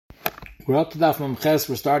We're up to Daf Mem Ches.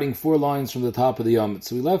 We're starting 4 lines from the top of the Yomit.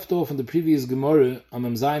 So we left off in the previous Gemara on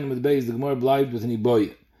Mem Zayin with Beis. The Gemara believed with an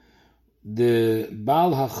Iboye. The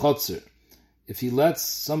Baal HaChotzer, if he lets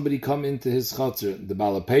somebody come into his Chotzer, the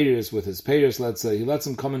Baal HaPeiros with his Peiros, let's say, he lets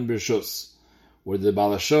him come in Bershus, or the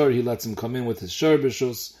Baal HaShor, he lets him come in with his Shor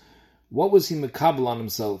Bershus, what was he Mekabel on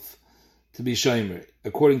himself to be Shomer?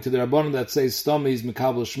 According to the Rabbanon that says Stami is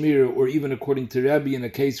Mekabel Shmira, or even according to Rebbe in a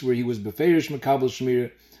case where he was Beferish Mekabel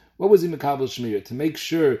Shmira, what was he Mekabel Shmira? To make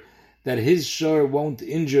sure that his Shor won't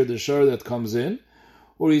injure the Shor that comes in,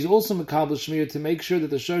 or he's also Mekabel Shmira to make sure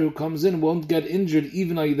that the Shor who comes in won't get injured,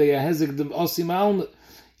 even though they hezek the osim alma,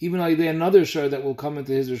 even though they another Shor that will come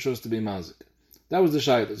into his Rishos to be mazik. That was the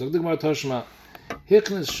Shayla. So Gemara Toshma,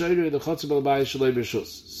 Hichnes Shoyer the Chotzer Bal Bayis Shalei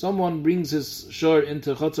B'Rishus. Someone brings his Shor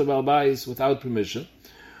into Chotzer Bal Bayis without permission.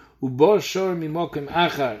 Ubo Shor mimokim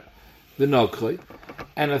achar v'nokroi,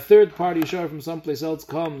 and a third party Shor from someplace else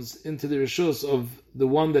comes into the Rishus of the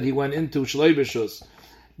one that he went into Shalei B'Rishus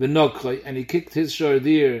v'nokroi, and he kicked his Shor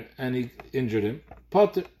there and he injured him.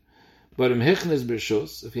 Potter. But Hichnes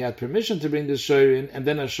B'Rishus, if he had permission to bring this Shor in, and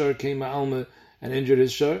then a Shor came Alma and injured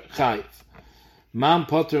his Shor, Chayiv. Man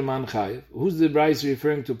Potter, man Chayiv. Who's the Bryce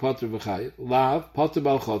referring to Potter v'Chayiv? Lav, Potter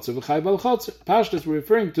Bal Chotzer, v'Chayiv Bal Chotzer. Pashtas we're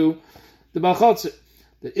referring to the Bal Chotzer.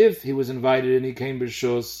 That if he was invited and he came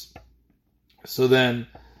B'Rishus, so then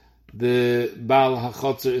the Bal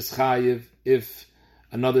HaChotzer is Chayiv if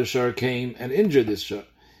another Shor came and injured this Shor.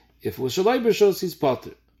 If it was Shalai B'Rishus, he's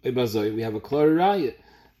Potter. We have a clear raya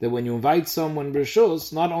that when you invite someone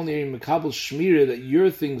B'Rishus, not only are you Mekabel Shmira that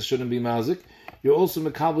your things shouldn't be mazik, you're also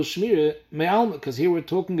Mekabel Shmira Me'alma, because here we're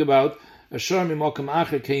talking about a Shor Mimokam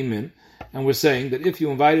Acher came in, and we're saying that if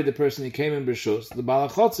you invited the person, he came in B'Rishus, the Bal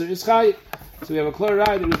HaChotzer is Chayiv. So we have a clear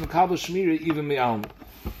raya that is Mekabel Shmira even Me'alma.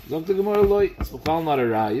 Zok the Gemara Loi, it's not a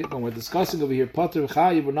raya. When we're discussing over here Potter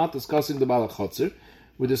Chayiv, we're not discussing the Bal HaChotzer,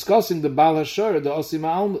 we're discussing the Bal HaShor, the Osi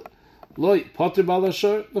Me'alma. Loi, Potter Bal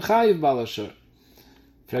HaShor, v'Chayiv Bal HaShor. In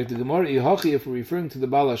fact, the Gemara Ihochi, if we're referring to the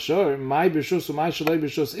Bal HaShor, my B'Rishus or my Shalei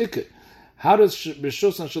B'Rishus Ikke. How does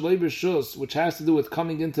B'Rishus and Shalei B'Rishus, which has to do with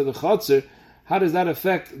coming into the Chotzer, how does that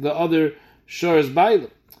affect the other Shor's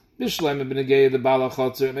Bailim? Bishleim B'Negei the Bal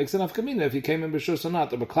HaChotzer, it makes enough kamina if he came in B'Rishus or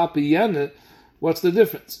not. But Klapi Yene, what's the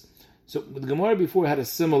difference? So the Gemara before had a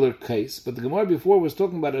similar case, but the Gemara before was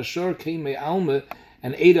talking about a Shor came Me'alma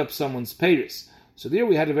and ate up someone's peiros. So there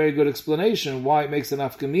we had a very good explanation why it makes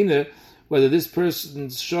enough kamina whether this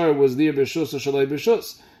person's Shor was there B'Rishus or Shalei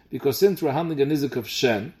B'Rishus. Because since we're handling a nizik of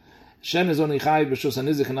Shen is only Chayiv B'Rishus and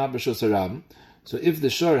nizik and not B'Rishus Harabim. So if the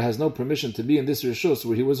Shor has no permission to be in this Rishus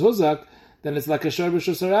where he was Huzak, then it's like a Shor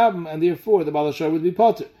B'Rishus Harabim, and therefore the Baal Shor would be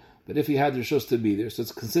Potter. But if he had Rishus to be there, so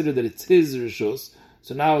it's considered that it's his Rishus,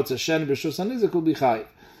 so now it's a Shen B'Rishus and nizik will be Chayiv.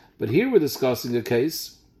 But here we're discussing a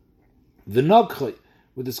case, V'Nogchoy,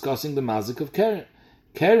 we're discussing the Mazik of Keren.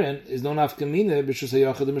 Keren is no nafkamina b'shus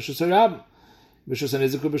hayachad and b'shus harabim, b'shus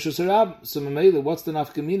hanizik or b'shus harabim. So mamela, what's the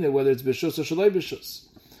nafkamina whether it's b'shus or shalei b'shus?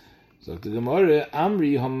 So the Gemara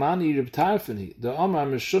Amri Hamani Reb Tarfani the Amar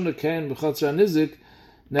Meshuna Keren b'chatzer hanizik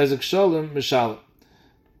nezik shalom mishalom.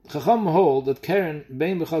 Chacham hold that Keren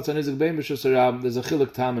bein b'chatzer hanizik bein b'shus harabim there's a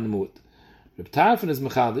chiluk tam and mu'at. Reb Tarfan is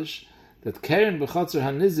mechadish that Keren b'chatzer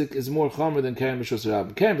hanizik is more chomer than Keren b'shus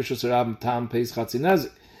harabim. Keren b'shus harabim tam pays chatzi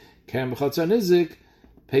nezik. Keren b'chatzer hanizik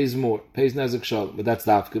pays more, pays nezik shalom, but that's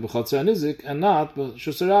dafke b'chatzer nizik and not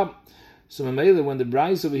b'shus harabim. So Mamela, when the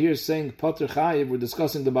Bryce over here is saying Potter Chayiv, we're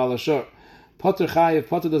discussing the Baal HaShor. Potter Chayiv,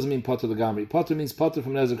 Potter doesn't mean Potter the Gamri. Potter means Potter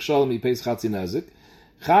from nezik shalom, he pays chatzi nezik.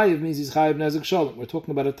 Chayiv means he's Chayiv nezik shalom. We're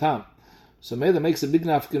talking about a tam. So Mamela makes a big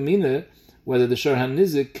nafkamina whether the Shor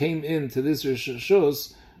HaNizik came into this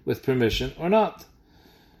Rishus with permission or not.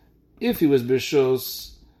 If he was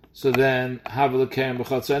B'Rishus, so then Havel Keren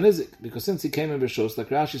b'chatzer hanizik, because since he came in B'Rishus, like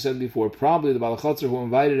Rashi said before, probably the Baal HaChotzer who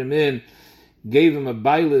invited him in gave him a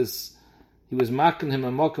bailis, he was making him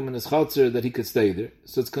a mokum in his Chotzer that he could stay there.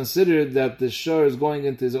 So it's considered that the Shor is going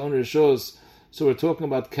into his own Rishus, so we're talking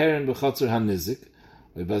about Keren b'chatzer hanizik.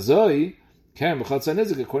 Bazoi, Keren b'chatzer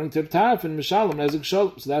hanizik, according to Tarf and Mishalom nezik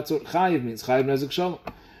shalom. So that's what Chayiv means, Chayiv nezik shalom.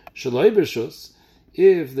 Shaloi B'Rishus,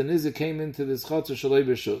 if the nizik came into this Chotzer Shaloi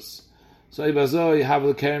B'Rishus, so Ibazoi have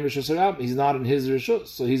the Keren b'Rishus harabim. He's not in his Rishus,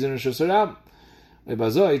 so he's in Rishus harabim.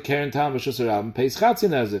 Ibazoi Keren tam b'Rishus harabim pays chatzi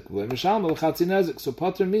nezik. V'mishalom chatzi nezik. So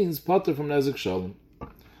Potter means Potter from nezik shalom.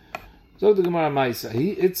 So the Gemara Maisa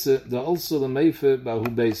he itze the also the meife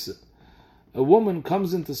bahu beisa. A woman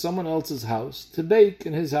comes into someone else's house to bake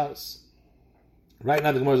in his house. Right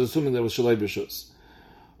now the Gemara is assuming there was Shalei B'Rishus.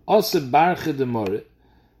 Ose barche de more,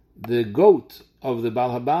 the goat of the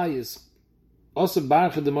Baal Habayis Also,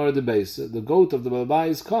 barcha demora de beisa, the goat of the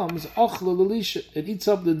balabais comes, ochla l'lisha, it eats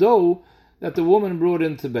up the dough that the woman brought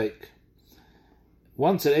in to bake.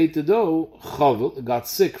 Once it ate the dough, chovel, it got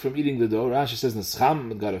sick from eating the dough. Rashi says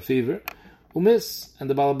nescham, it got a fever. Umis, and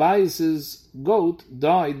the balabais' goat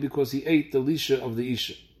died because he ate the lisha of the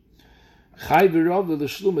isha. Chai v'Rava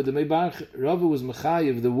l'shlume de meibarcha, Rava was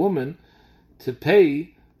mechayiv the woman to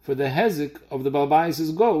pay for the hezek of the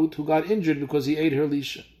balabais' goat who got injured because he ate her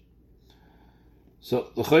lisha.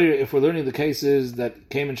 So, if we're learning the cases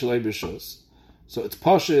that came in Shalei B'Shus, so it's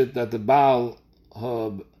poshut that the Baal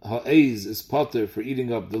Ha'ez is potter for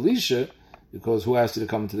eating up the Lisha, because who asked you to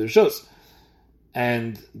come into their Shus?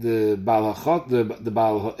 And the Baal Ha'chot, the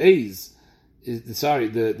Baal Ha'ez,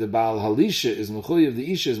 the Baal Ha'lisha is Mechuyev,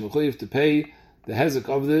 the Isha is Mechuyev to pay the Hezek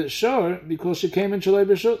of the Shor, because she came in Shalei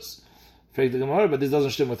B'Shus. Frag the Gemara, but this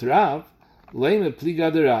doesn't stem with Rav. Rav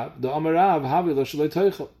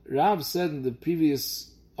said in the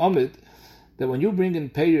previous Amid that when you bring in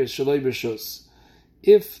payers shaloi b'shus,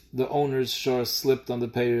 if the owner's shor slipped on the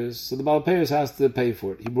payers, so the Baal payers has to pay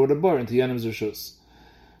for it. He brought a bar into Yanim's rishus.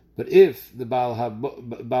 But if the Baal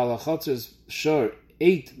HaChotzer's shor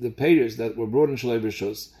ate the payers that were brought in shaloi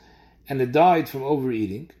b'shus, and it died from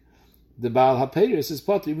overeating, the Baal HaPayers is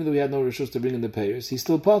potter, even though he had no rishus to bring in the payers, he's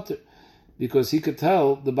still potter. Because he could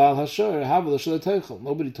tell the Baal Hashar,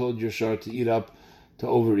 nobody told your shar to eat up, to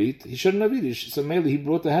overeat. He shouldn't have eaten. So maybe he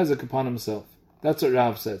brought the hezek upon himself. That's what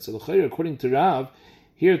Rav said. So according to Rav,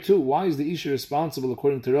 here too, why is the Isha responsible,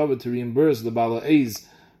 according to Rav, to reimburse the Baal Ha'ez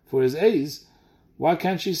for his A's? Why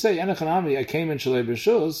can't she say, Enechanami, I came in Shalei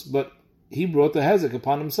B'Shus, but he brought the hezek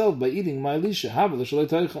upon himself by eating my Lisha.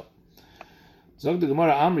 Zog the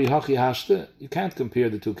Gemara Amri Hachi Hashte. You can't compare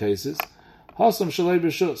the two cases. Hasam Shalei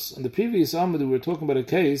B'Shus. In the previous Amud, we were talking about a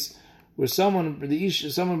case where someone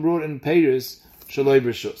brought in payers Shalei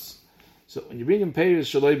B'Shus. So when you bring in payers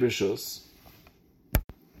Shalei B'Shus,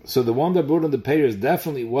 so the one that brought in the payers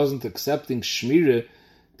definitely wasn't accepting Shmira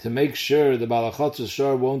to make sure the Baal HaChotzer's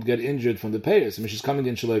shor won't get injured from the payers. I mean, she's coming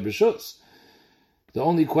in Shalei B'Shus. The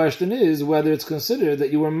only question is whether it's considered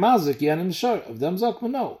that you were mazik yanim shor. Of them zakma,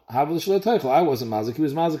 no. Havel Shalei Teichel. I wasn't mazik. He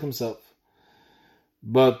was mazik himself.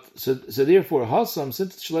 But so therefore, Hasam,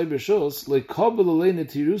 since it's Shalei B'Shus, lekabel aleina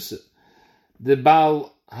tirusa, the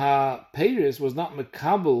Baal HaPeiris was not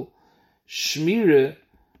mekabel shmira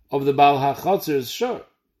of the Baal HaChotzer's shor.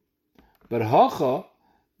 But Hacha,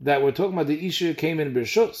 that we're talking about, the Isha came in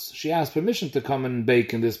B'Shus. She asked permission to come and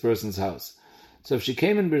bake in this person's house. So if she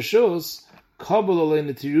came in B'Shus, kabel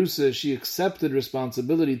aleina tirusa, she accepted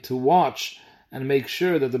responsibility to watch and make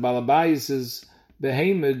sure that the Balabayis's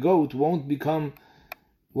behemah goat won't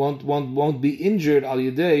be injured al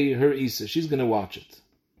yedei her isa. She's going to watch it.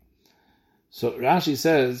 So Rashi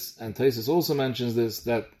says, and Taisus also mentions this,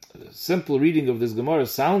 that a simple reading of this Gemara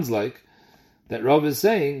sounds like that Rav is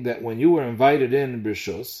saying that when you were invited in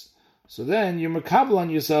B'Shus, so then you're makabel on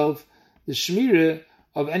yourself the shmira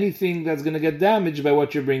of anything that's going to get damaged by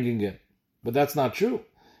what you're bringing in. But that's not true.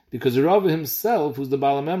 Because Rav himself, who's the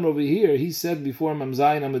Baal HaMemra over here, he said before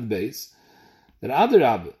Mamzayin Amid Beis, that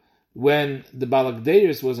Adarab, when the Balak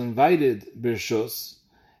Deiris was invited B'Shus,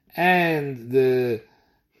 and the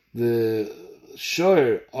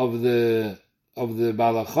shor of the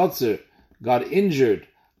Baal HaChotzer got injured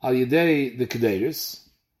al yedei the Kedeiris,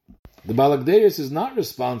 the Balak Deiris is not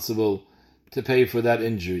responsible to pay for that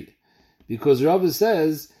injury. Because Rav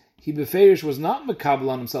says he beferish was not mekabel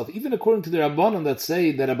on himself. Even according to the Rabbanon that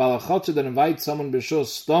say that a Baal HaChotzer that invites someone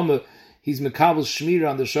B'Shus Stoma, he's mekabel shmira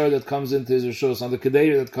on the shor that comes into his rishus, on the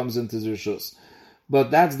kedeir that comes into his rishus.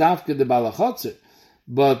 But that's dafka the Baal HaChotzer.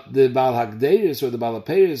 But the Baal HaKdeiris or the Baal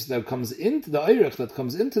HaPeiris that comes into the Eirech, that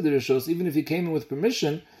comes into the rishus, even if he came in with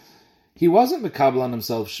permission, he wasn't mekabel on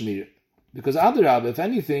himself shmira. Because Adarab, if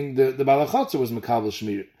anything, the Baal HaChotzer was mekabel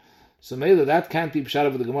shmira. So Mela, that can't be pshat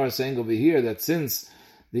of the Gemara saying over here that since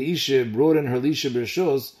the Isha brought in her Lisha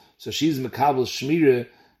B'Rishos, so she's mekabel shmira,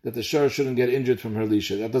 that the shor shouldn't get injured from her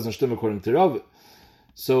Lisha. That doesn't stem according to Rav.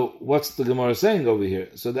 So what's the Gemara saying over here?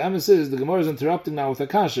 So the emes is, the Gemara is interrupting now with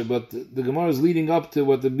Akasha, but the Gemara is leading up to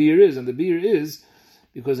what the beer is, and the beer is,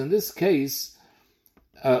 because in this case,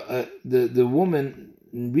 the woman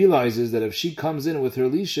realizes that if she comes in with her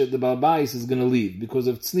Lisha, the Baal Bayis is going to leave because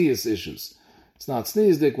of tznius issues. It's not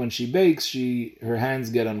tzniusdik. When she bakes, her hands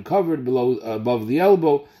get uncovered above the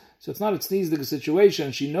elbow. So it's not a tzniusdik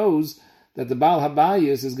situation. She knows that the Baal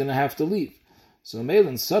Habayis is going to have to leave. So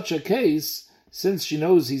in such a case, since she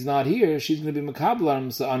knows he's not here, she's going to be makabel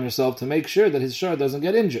on herself to make sure that his shor doesn't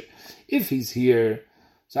get injured. If he's here,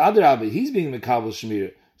 so Adrabi, he's being makabel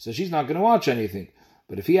shmir, so she's not going to watch anything.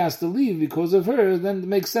 But if he has to leave because of her, then it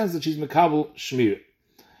makes sense that she's Mekabel Shmir.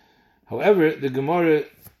 However, the Gemara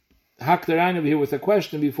hacked the Rein over here with a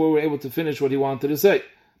question before we're able to finish what he wanted to say.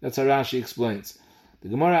 That's how Rashi explains. The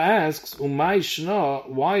Gemara asks, Umay Shna,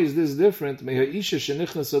 why is this different? We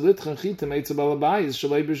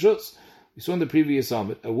saw in the previous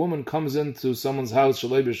Amid, a woman comes into someone's house,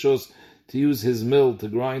 Shalei B'Shus, to use his mill to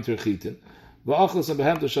grind her chitin.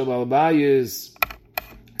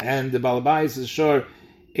 And the Balabayis is sure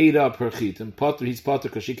ate up her chitin. Potter, he's potter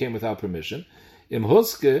because she came without permission. Im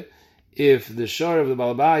Huske, if the shor of the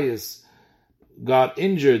Balabayis got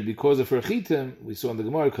injured because of her chitin, we saw in the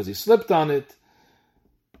Gemara because he slipped on it,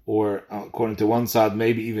 or according to one side,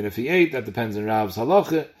 maybe even if he ate, that depends on Rav's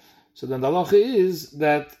halacha. So then the halacha is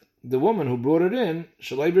that the woman who brought it in,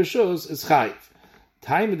 Shalei B'Shus, is chayiv.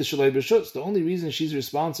 Time of the Shalei B'Shus, the only reason she's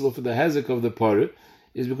responsible for the hezek of the parah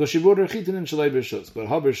is because she brought her chitin in Shalei B'Shus. But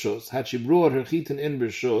her B'Shus, had she brought her chitin in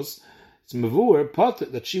B'Shus, it's mavur, potter,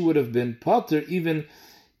 that she would have been potter even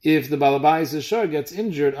if the Balabayis Shar gets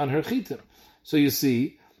injured on her chitin. So you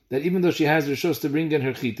see that even though she has B'Shus to bring in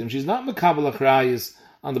her chitin, she's not Mekabel Achrayis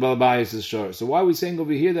on the Balabayis Shar. So why are we saying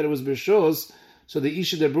over here that it was B'Shus, so the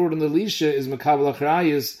Isha that brought in the Lisha is Mekabel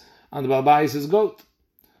Achrayis on the Balabayis goat?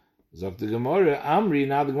 Zok the Gemara, Amri,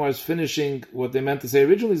 now the Gemara is finishing what they meant to say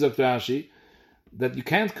originally, Zok Rashi, that you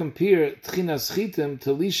can't compare Tchinas Chitim to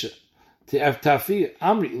Lisha, to Evtafi.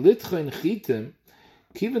 Amri, Litcha in Chitim,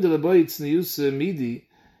 Kiven de Leboy Tznius Midi,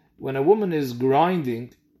 when a woman is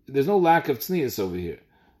grinding, there's no lack of tznius over here.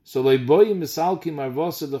 So Leboy Misalki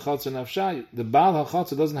Marvosa the Chatzar Nafshayu, the Baal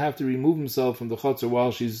HaChatzar doesn't have to remove himself from the Chatzar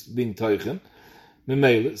while she's being Teichen.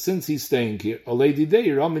 Memele, since he's staying here, Oledi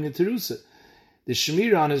Dei, Ramin Terusa. The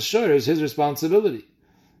Shemir on his shore is his responsibility.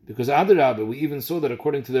 Because Adarabah, we even saw that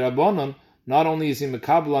according to the Rabbanon, not only is he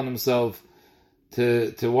Mekabel on himself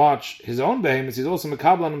to watch his own behemoths, he's also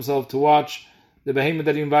Mekabel on himself to watch the behemoth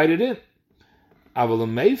that he invited in. Aval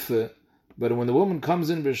Meife, but when the woman comes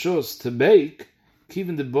in B'Shus to bake,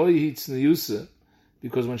 even the boy eats Niyusa,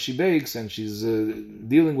 because when she bakes and she's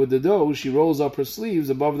dealing with the dough, she rolls up her sleeves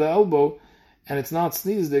above the elbow, and it's not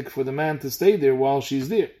sneezdik for the man to stay there while she's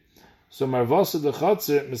there. So Marvasa the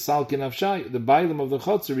Chatzar, Misalki Nafshay, the Bailam of the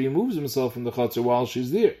Chatzar removes himself from the Chatzar while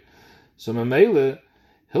she's there. So Mamele,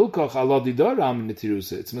 Hilkoch Aladidaram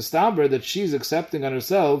Nitirusa, it's Mustaber that she's accepting on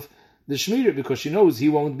herself the Shmir, because she knows he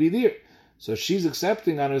won't be there. So she's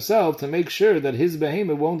accepting on herself to make sure that his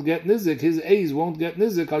behemoth won't get nizik, his A's won't get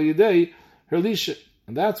nizik al yedei her lisha.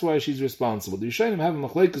 And that's why she's responsible. The Yishayim have a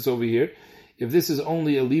machlekes over here, if this is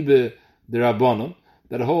only a libe derabbanon,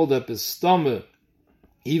 that hold up his stomach,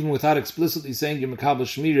 even without explicitly saying you're Mekabel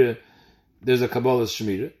Shmira, there's a Kabbalah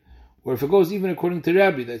Shmira. Or if it goes even according to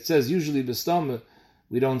Rabbi, that says usually B'stama,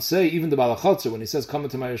 we don't say, even the Balachatzer, when he says come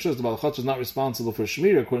into my Rishos, the Balachatzer is not responsible for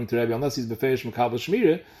Shmira, according to Rabbi, unless he's Befeish Mekabel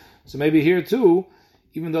Shmira. So maybe here too,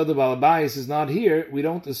 even though the Balabayis is not here, we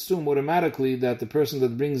don't assume automatically that the person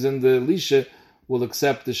that brings in the Lisha will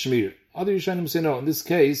accept the Shmira. Other Yishanim say no, in this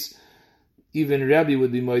case, even Rabbi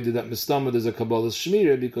would be moided that Mistama there's a Kabbalah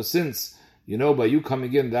Shmira, because since you know by you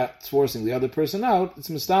coming in, that's forcing the other person out, it's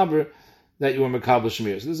Mistaber that you are Mekabel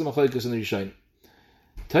Shmir. So this is a Machlekes in the Yishayim.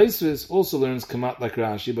 Taisvis also learns Kamat like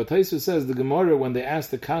Rashi, but Taisvis says the Gemara, when they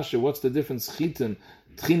asked the Kasha, what's the difference Chitin,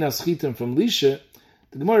 Tchinas Chitin from Lisha,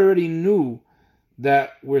 the Gemara already knew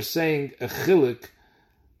that we're saying a chilik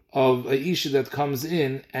of a Isha that comes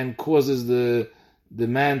in and causes the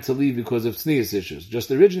man to leave because of tznius issues.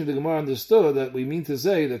 Just originally the Gemara understood that we mean to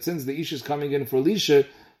say that since the Isha is coming in for Lisha,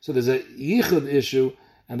 so there's a yichud issue,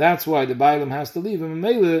 and that's why the Bailam has to leave. And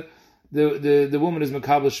Mele, the woman is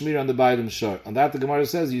Mekabel Shmir on the Bailam shar. On that the Gemara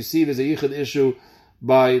says, you see there's a yichud issue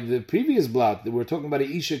by the previous blot. We're talking about a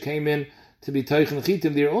Isha came in to be Teichen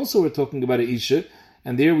Chitim. There also we're talking about a Isha,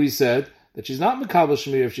 and there we said that she's not Mekabel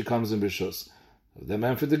Shmir if she comes in B'Shus. That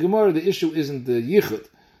meant for the Gemara, the issue isn't the yichud.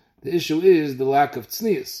 The issue is the lack of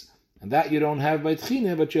tznius. And that you don't have by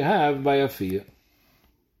Tchina, but you have by Afiyah.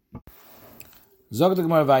 Zog the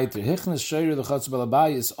Gemara weiter. Hichnes sheir the Chatz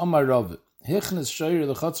Balabayis Omar Rav. Hichnes sheir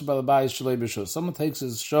the Chatz Balabayis Shalei B'Shus. Someone takes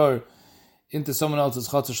his shor into someone else's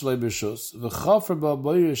Chatz Shalei B'Shus. V'chafer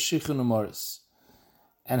ba'boyer shichin umaris.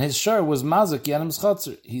 And his shor was mazik yanim's Chatz.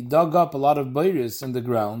 He dug up a lot of boyers in the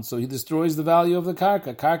ground, so he destroys the value of the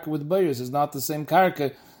karka. Karka with boyers is not the same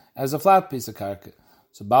karka as a flat piece of karka.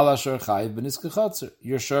 So Bala shor chayiv b'niske Chatz.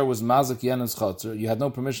 Your shor was mazik yanim's Chatz. You had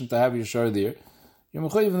no permission to have your shor there. You're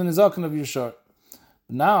mechayiv in the nizaken of your shor.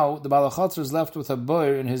 Now the Baal Chatzar is left with a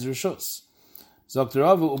boyer in his rishus. Zok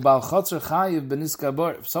Ravu uBaal Chatzar chayiv beniska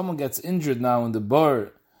boyer. If someone gets injured now in the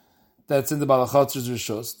boyer that's in the Balachatzer's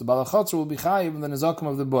Rishus, the Balachatzer will be chayiv in the Nezakim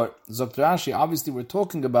of the bar. Zokt Rashi, obviously we're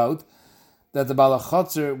talking about that the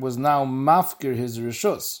Balachatzer was now mafkir his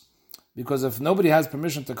Rishus. Because if nobody has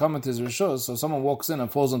permission to come into his Rishus, so someone walks in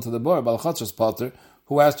and falls into the bar, Balachatzer's potter,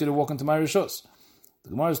 who asked you to walk into my Rishus? The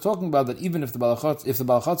Gemara is talking about that even if the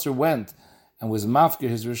Balachatzer went and was mafkir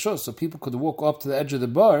his Rishus, so people could walk up to the edge of the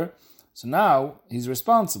bar, so now he's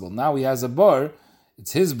responsible. Now he has a bar,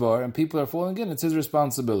 it's his bar, and people are falling in, it's his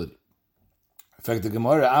responsibility. In fact, the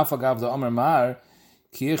Gemara, Afagav the Amar Mar,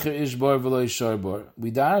 Kiyicher Ishbar v'lo Ishar bar. We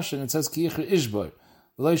dash and it says Kiyicher Ishbar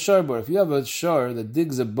v'lo Ishar bar. If you have a shar that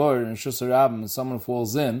digs a bar in Shus Harabim and someone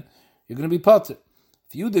falls in, you're going to be potter.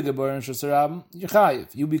 If you dig a bar in Shus Harabim, you're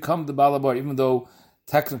chayiv. You become the balabar, even though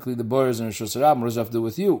technically the bar is in Shus Harabim. What does it have to do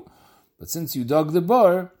with you? But since you dug the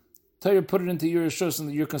bar, Torah put it into your Shus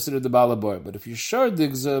and you're considered the balabar. But if your shar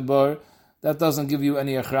digs a bar, that doesn't give you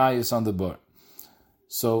any achrayus on the bar.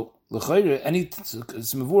 So any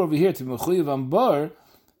smavur over here to be mechuyev on bar,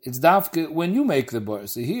 it's dafke when you make the bar.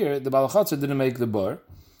 So here the Balachatzer didn't make the bar,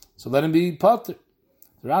 so let him be potter.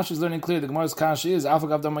 The Rashi is learning clear. The Gemara's kashi is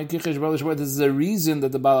this is a reason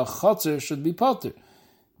that the Balachatzer should be potter,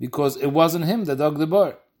 because it wasn't him that dug the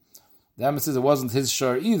bar. The Amos says it wasn't his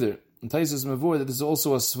shar either. And Taisus mavur that this is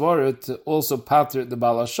also a svara to also pater the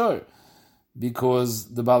Balashar,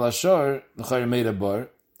 because the Balashar the made a bar.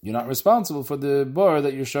 You're not responsible for the bar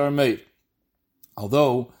that your shar made.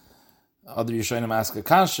 Although, other Yishanim ask a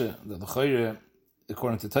kasha, that the Chayre,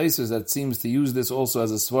 according to Taisus, that seems to use this also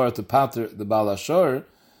as a svar to pater the Baal Ashar.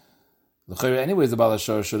 The Chayre, anyways, the Baal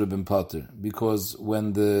Ashar should have been pater, because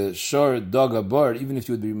when the shar dug a bar, even if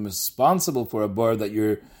you would be responsible for a bar that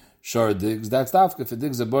your shar digs, that's dafka. If it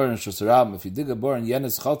digs a bar in Shus Harabim, if you dig a bar in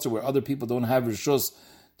Yenis Chatzar where other people don't have rishus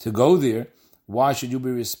to go there, why should you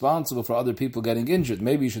be responsible for other people getting injured?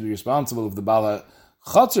 Maybe you should be responsible if the Bala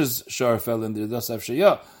Chatzer's shar fell in there, thus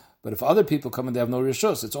Shayah. But if other people come and they have no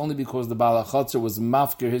rishus, it's only because the Bala Chatzer was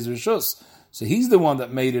mafkir his rishus. So he's the one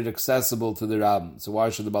that made it accessible to the Rabbin. So why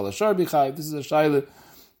should the Bala Shar be chayiv? This is a shayla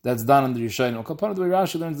that's done in the Yishayim. Upon the way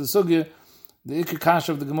Rashi learns the sugya, the ikar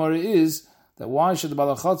kasha of the Gemara is that why should the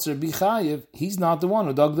Bala Chatzer be chayiv? He's not the one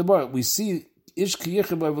who dug the bar. We see ish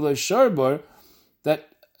kiyichah bar v'lo shar bar that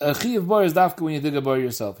a chiyav bar is dafka when you dig a bar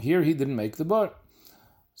yourself. Here he didn't make the bar.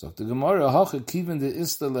 So the Gemara, hacha kiven de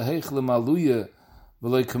ista leheich lemaluya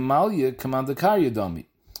v'lo kamalya kamanda karya dami.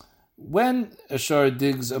 When a shar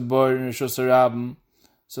digs a bar in a Shus Harabim,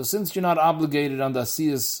 so since you're not obligated on the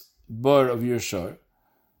asiyas bar of your shar,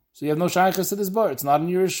 so you have no shaykhs to this bar. It's not in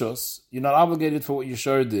your rishus. You're not obligated for what your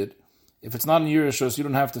shar did. If it's not in your rishus, you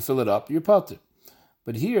don't have to fill it up. You're pater.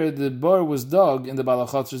 But here, the bar was dug in the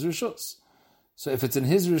Balachatzer's rishus. So if it's in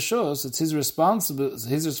his rishus, it's his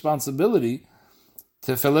responsibility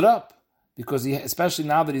to fill it up, because he, especially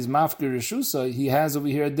now that he's mafkir rishusa, he has over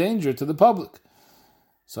here a danger to the public.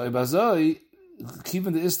 So ibazoi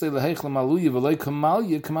kiven the istay lehech lemaluya v'loy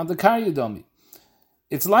kamalya command the karya dami.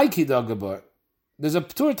 It's like he dug a bar. There's a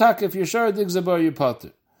ptur tak if your shar digs a bar, you're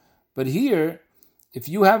pater. But here, if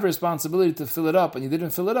you have a responsibility to fill it up and you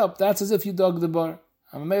didn't fill it up, that's as if you dug the bar.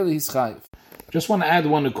 Amameli he's chayiv. Just want to add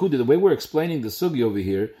one akuda. The way we're explaining the sugi over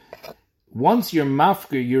here, once you're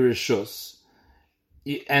mafkir your rishus,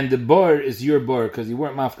 and the bar is your bar because you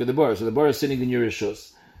weren't mafkir the bar, so the bar is sitting in your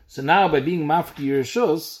rishus. So now by being mafkir your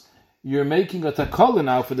rishus, you're making a takala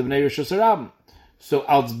now for the bnei rishus harabim. So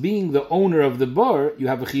as being the owner of the bar, you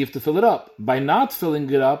have a chiyuv to fill it up. By not filling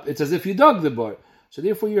it up, it's as if you dug the bar. So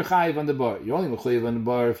therefore you're chayiv on the bar. You're only chayiv on the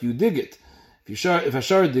bar if you dig it. If a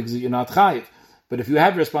shar digs it, you're not chayiv. But if you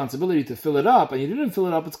have responsibility to fill it up and you didn't fill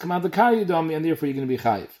it up, it's come out the karya dami, and therefore you're going to be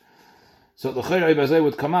chayiv. So the Chayr Ibazay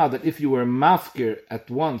would come out that if you were mafkir at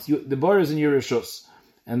once, the bar is in your rishus,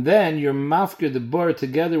 and then you're mafkir the bar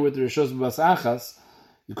together with the rishus b'bas achas,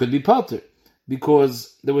 you could be pater,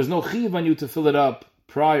 because there was no chiv on you to fill it up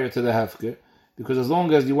prior to the hefker, because as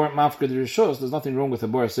long as you weren't mafkir the rishus, there's nothing wrong with the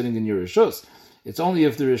bar sitting in your rishus. It's only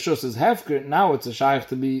if the rishus is hefker, now it's a shaykh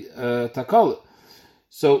to be takala.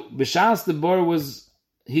 So b'shas the bar was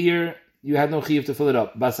here, you had no chiv to fill it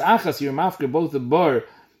up. Bas achas, you're mafkir both the bar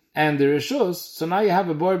and the rishus, so now you have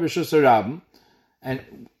a bar b'shus harabim,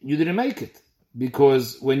 and you didn't make it,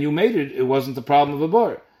 because when you made it, it wasn't the problem of a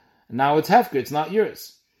bar. And now it's hefker, it's not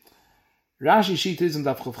yours. Rashi sheet is in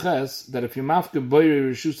Daf Chavches that if you're mafker bar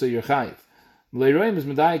rishusa, you're chayiv. Leiroim is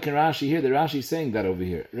medayik and Rashi here, that Rashi is saying that over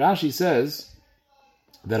here. Rashi says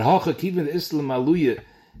that hacha kiven islam aluya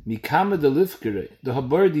mikama de lifkere the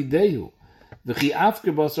habar di dehu v'chi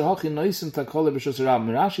afker basar hachi noisim takole b'shus harabim.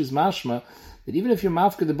 Rashi's mashma that even if you're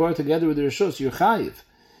mafker the bar together with the rishus, you're chayiv,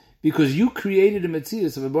 because you created a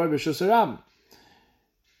metzias of a bar b'shus harabim.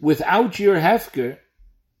 Without your hefker,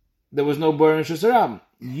 there was no bor in Rishus Harabim.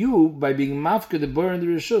 You, by being mafker the bor in the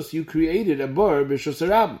Rishus, you created a bor b'Rishus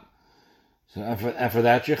Harabim. So, and for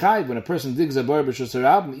that you're chayiv. When a person digs a bor b'Rishus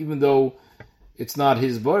Harabim, even though it's not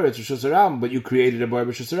his bor, it's Rishus Harabim, but you created a bor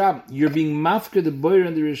b'Rishus Harabim. You're being mafker the bor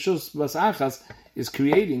in the Rishus bas achas is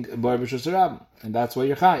creating a bor b'Rishus Harabim, and that's why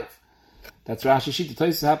you're chayiv. That's Rashi Shita.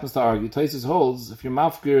 Tosfos happens to argue. Tosfos holds if you're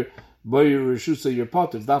mafker bor Rishusa, you're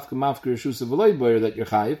potter. It's dafka mafker Rishusa v'loy bor that you're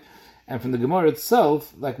chayiv. And from the Gemara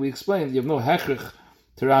itself, like we explained, you have no hechrich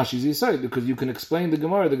to Rashi's Yisrael, because you can explain the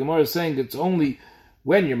Gemara. The Gemara is saying it's only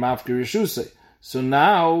when you're mafker Rishusay. So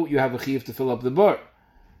now you have a chiyuv to fill up the bor.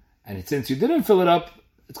 And since you didn't fill it up,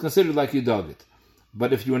 it's considered like you dug it.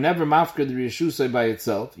 But if you were never mafker the Rishusay by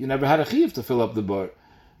itself, you never had a chiyuv to fill up the bor.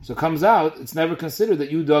 So it comes out, it's never considered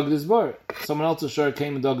that you dug this bor. Someone else's shor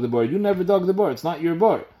came and dug the bor. You never dug the bor. It's not your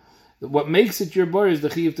bor. What makes it your bor is the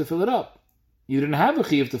chiyuv to fill it up. You didn't have a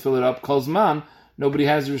chiyuv to fill it up. Kol zman, nobody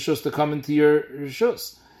has a rishus to come into your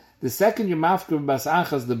rishus. The second you mafker bas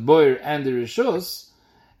achas the boir and the rishus,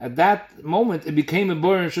 at that moment it became a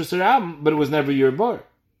boir in Rishus Harabim, but it was never your boir.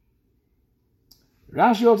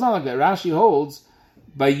 Rashi holds not like that. Rashi holds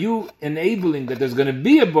by you enabling that there's going to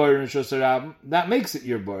be a boir in Rishus Harabim, that makes it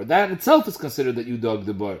your boir. That itself is considered that you dug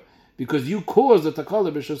the boir because you caused the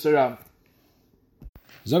takala b'Rishus Harabim.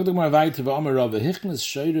 Someone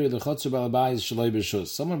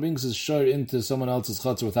brings his shor into someone else's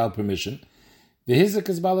chutzner without permission. The hizik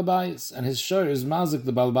is balabayis, and his shor is mazik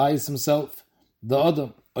the balabayis himself. The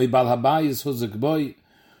adam, oy balabayis huzik boy,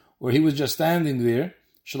 or he was just standing there,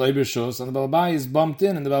 shalei b'shus, and the balabayis bumped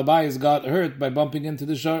in, and the balabayis got hurt by bumping into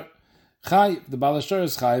the shor. Chayiv, the balashor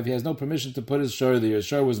is chayiv. He has no permission to put his shor there. His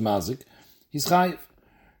shor was mazik. He's chayiv.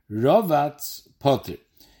 Rovatz potter.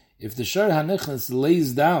 If the shor hanichnas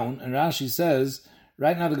lays down, and Rashi says,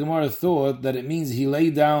 right now the Gemara thought that it means he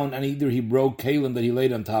lay down and either he broke kalim that he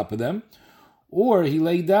laid on top of them, or he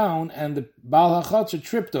lay down and the Baal HaChatzer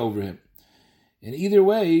tripped over him. In either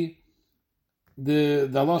way, the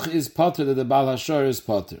halach is potter, that the Baal HaShor is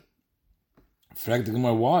potter. Frag the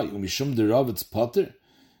Gemara, why? Mishum de Rav, it's potter?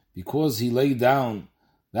 Because he lay down,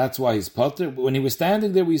 that's why he's potter. But when he was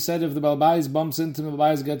standing there, we said if the Balbais bumps into him, the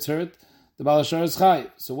Balbais gets hurt, the Baal HaShor is chayiv.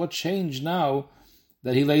 So what changed now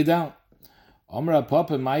that he lay down? Amra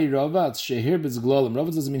Papa Mai Ravatz Shehirbitz Glolim.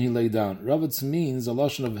 Ravatz doesn't mean he lay down. Ravatz means a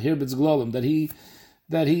lotion of Hirbitz Glolim,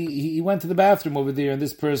 that he went to the bathroom over there in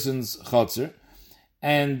this person's chotzer,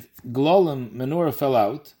 and Glolim menorah fell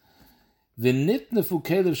out. The nitnefu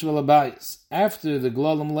kelev shvalabayis. After the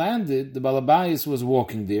Glolim landed, the Balabayis was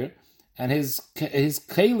walking there, and his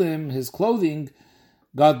kelim, his clothing,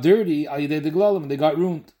 got dirty. Al yedei the Glolim, they got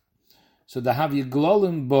ruined. So the Havi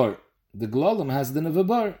Glolim bar. The Glolim has the Neva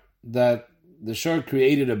bar, that the shor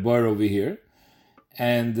created a bar over here,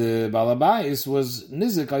 and the Balabais was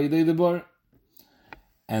Nizik al yedei the bar.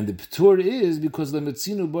 And the P'tur is because the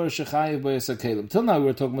Metzinu bar shechayev by Yasakelim. Till now we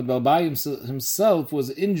were talking about Balbai himself was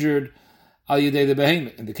injured al yedei the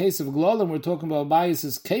behemoth. In the case of Glolim, we're talking about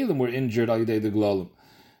Balbais' Kalim were injured al yedei the Glolim.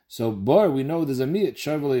 So bar, we know there's a miyat,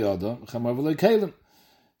 shar v'lei adam, chamar v'lei Kalim.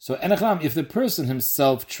 So, if the person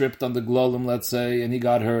himself tripped on the glolim, let's say, and he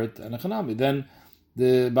got hurt, then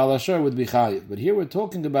the balashar would be chayiv. But here we're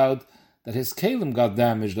talking about that his kalim got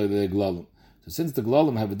damaged by the glolim. So since the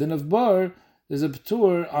glolim have a din of bar, there's a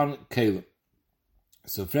p'tur on kalim.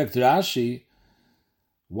 So, frekt Rashi,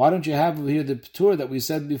 why don't you have over here the p'tur that we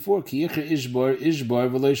said before? Ki yichre ishbar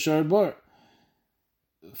v'lo shar bar.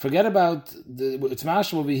 Forget about it's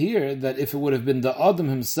mashal over here that if it would have been the Adam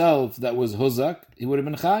himself that was huzak, he would have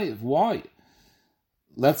been chayiv. Why?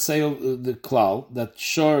 Let's say the klal that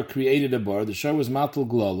shor created a bar. The shor was matul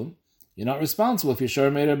glolim. You're not responsible if your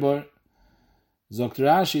shor made a bar. Zokt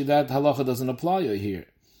Rashi, that halacha doesn't apply here,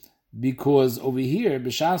 because over here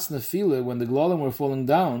b'shas nefila, when the glolim were falling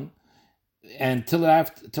down, and till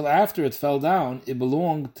after it fell down, it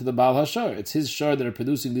belonged to the Baal HaShor. It's his shor that are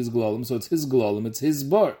producing these glolim, so it's his glolim, it's his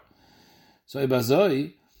bar. So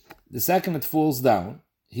Ibazoi, the second it falls down,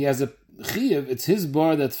 he has a chiyuv, it's his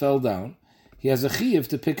bar that fell down, he has a chiyuv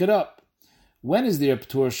to pick it up. When is there a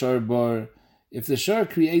p'tur shor bar? If the shor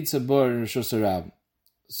creates a bar in Rishus Harabim.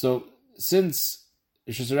 So since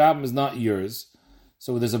Rishus Harabim is not yours,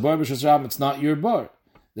 so there's a bar in Rishus Harabim, it's not your bar.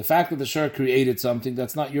 The fact that the shor created something,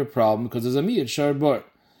 that's not your problem, because there's a miyat shor bar.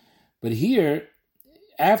 But here,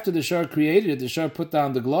 after the shor created it, the shor put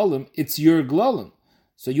down the glolim, it's your glolim.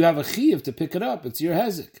 So you have a chiyuv to pick it up, it's your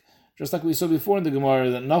hezek. Just like we saw before in the Gemara,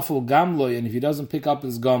 that nafel gamloy, and if he doesn't pick up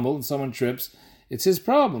his gamel and someone trips, it's his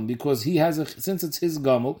problem, because since it's his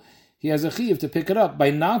gamel, he has a chiyuv to pick it up. By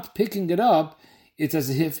not picking it up, it's as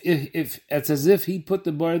if he put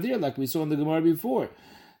the bar there, like we saw in the Gemara before,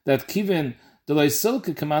 that Kivin the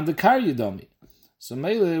Leisilka command the Karya dummy. So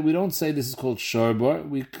Mele, we don't say this is called Shor bar.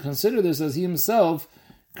 We consider this as he himself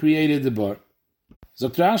created the bar.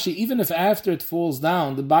 Zokt Rashi, even if after it falls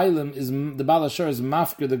down, the Bailam is the Balashar is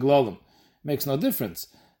mafker the glolim, makes no difference.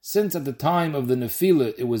 Since at the time of the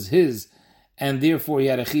Nefila it was his, and therefore he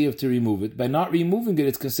had a chiyuv to remove it. By not removing it,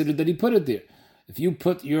 it's considered that he put it there. If you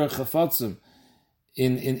put your chafatzim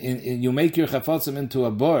in you make your chafatzim into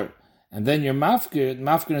a bar, and then your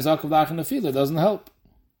mafker is akavlach Nefila, it doesn't help.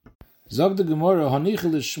 Zog the Gemara,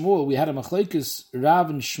 Hanichel is Shmuel. We had a machlekes Rav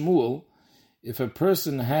and Shmuel. If a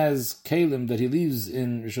person has kalim that he leaves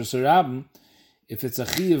in Rishos Harabim, if it's a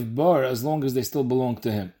chiyuv bar, as long as they still belong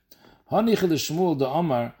to him. Hanichel is Shmuel the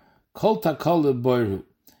Amar Kol Takala Barhu.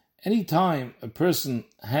 Anytime a person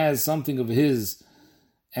has something of his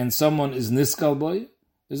and someone is niskal boy,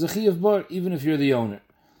 there's a chiyuv bar, even if you're the owner.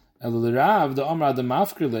 Rav, the Amar the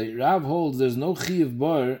Mafkerle, Rav holds there's no chiyuv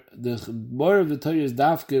bar. The bar of the Torah is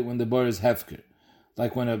dafke when the bar is hefker.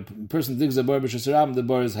 Like when a person digs a bar b'Rishos Harabim, the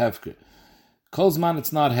bar is hefker. Kolzman,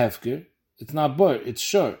 it's not hefker, it's not bar, it's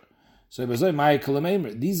shor. So these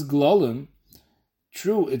glolim,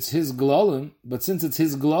 true, it's his glolim, but since it's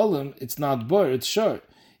his glolim, it's not bar, it's shor.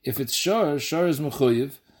 If it's shor is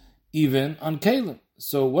mechuyev, even on kalim.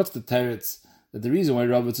 So what's the teretz? That the reason why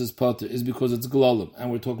Rav is potter is because it's glolim, and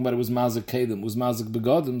we're talking about it was mazik kalim, was mazik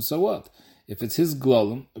begadim. So what? If it's his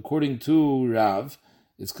glolim, according to Rav,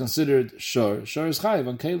 it's considered shor. Shor is chayiv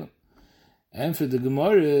on kalim. And for the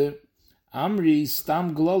Gemara, Amri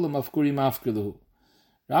stam glolim afkuri mafkelahu.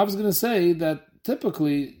 Rav's going to say that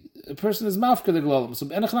typically a person is mafker the glolim. So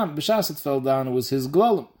Enechnam b'shas it fell down, it was his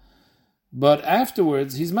glolim, but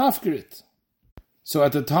afterwards he's mafker it. So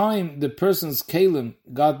at the time the person's kalim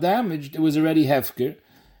got damaged, it was already hefker,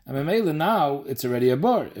 and Memela now it's already a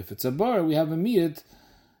bar. If it's a bar, we have a miyat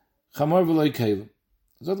chamor v'loy kalim.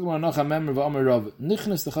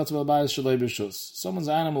 Someone's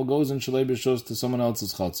animal goes in shalei b'shus to someone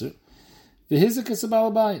else's chatzir. The hizik is a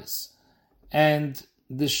balabayis, and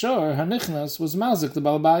the shor hanichnas was mazik the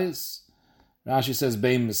balabayis. Rashi says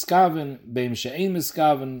beim miskaven, beim she'ein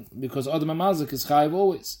miskaven, because adam mazik is chayiv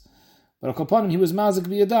always. But upon him, he was mazik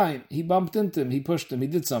b'yadayim. He bumped into him, he pushed him, he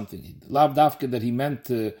did something. Lav dafka that he meant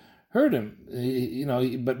to hurt him,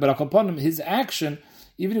 but upon him, his action,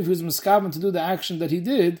 even if he was miskaven to do the action that he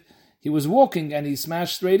did, he was walking and he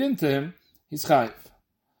smashed straight into him. He's chayiv.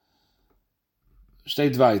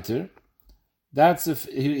 Steht weiter. That's if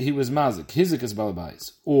he was mazik. Hizik is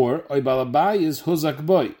balabais. Or, oy balabai is huzak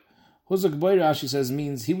boy. Huzak boy, Rashi says,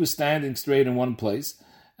 means he was standing straight in one place,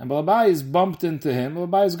 and balabais bumped into him,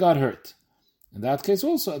 balabais got hurt. In that case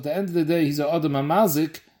also, at the end of the day, he's a adam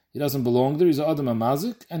mazik, he doesn't belong there, he's a adam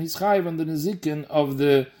mazik, and he's chayiv on the nezikin of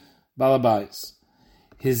the balabais.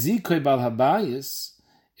 Hizikoy balhabayis,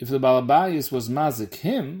 if the balabais was mazik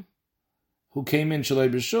him, who came in shalei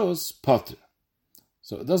b'shos, potter.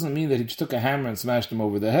 So it doesn't mean that he just took a hammer and smashed him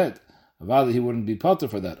over the head. Avada, he wouldn't be potter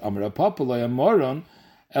for that. Amar apapalay amoron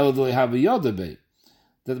eladoi have a yodabei.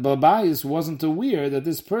 That the Balabais wasn't aware that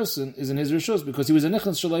this person is in his rishus because he was a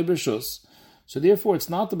nichnas shalei b'rishus. So therefore, it's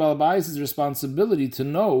not the Balabais' responsibility to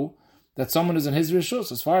know that someone is in his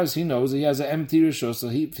rishus. As far as he knows, he has an empty rishus. So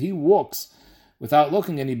if he walks without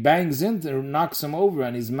looking and he bangs into or knocks him over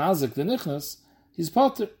and he's mazik the nichnas, he's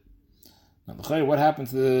potter. Now, what happened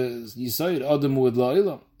to the Yisayid Adam U'ed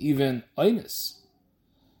La'ilam? Even Einis.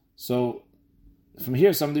 So, from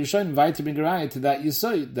here, some of the Rishonim invite to bring a raya to that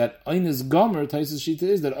Yisayid, that Einis Gomer, Taisus Shita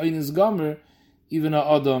is, that Einis Gomer, even a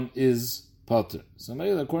Adam is Potter. So,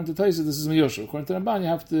 according to Taisus, this is Miyosha. According to Ramban, you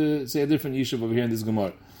have to say a different Yishuv over here in this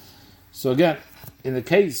Gemara. So again, in the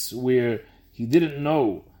case where he didn't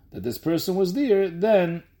know that this person was there,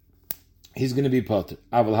 then he's going to be Potter.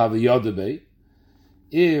 Aval have a Yodabei.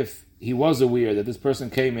 If he was aware that this person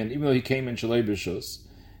came in, even though he came in Shalei B'Shus,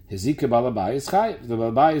 his Zika Balabais Chayiv. The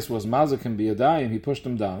Balabais was Mazik and Biyadayim, he pushed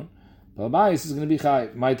him down. Balabais is going to be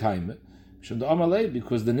Chayiv, my time.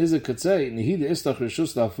 Because the Nizik could say, Nihida Istach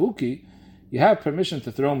Rishus Lafuki, you have permission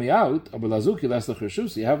to throw me out, but Lazuki Lastach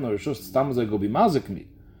Rishus, you have no Rishus, Stamazai go be Mazik me.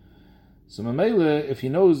 So Mamela, if he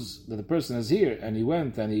knows that the person is here, and he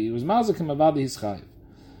went and he was Mazik him about his Chayiv.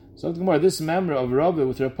 So this memory of Rabbi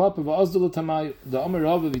with Rav Papa v'Azdul Tamay, the Omer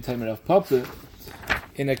Rabbi v'Tamer Rav Papa,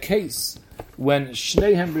 in a case when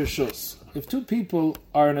Shneihem B'Rishus, if two people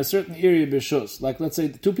are in a certain area B'Rishus, like let's say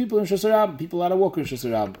two people in Rishus Harabim, people allowed to walk in Rishus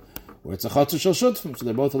Harabim, or it's a Chatzar Shel Shutfim, so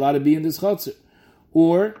they're both allowed to be in this Chatzar.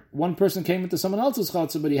 Or one person came into someone else's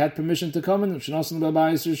Chatzar, but he had permission to come in, Shnasan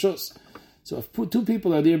B'Bayis Rishus. So if two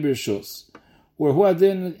people are there B'Rishus, or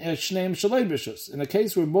huadin shneim shalei b'shus. In a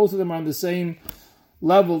case where both of them are on the same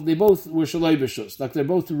level, they both were shalei b'shus, like they're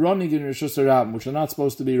both running in Rishus Harabim, which are not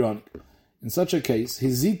supposed to be running. In such a case,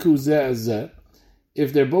 hiziku zeh zeh,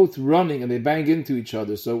 if they're both running and they bang into each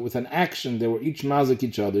other, so with an action they were each mazik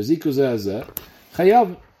each other, ziku zeh zeh,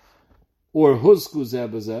 chayav, or huzku zeh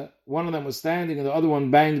b'zeh, one of them was standing and the other one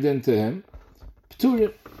banged into him,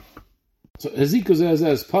 p'turim. So hiziku zeh zeh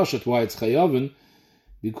is pashat, why it's chayavin,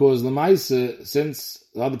 because the Maisa, since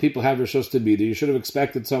the other people have Rishus to be there, you should have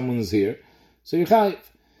expected someone is here, so you're chayiv.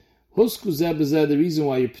 Husku zeh b'zeh, the reason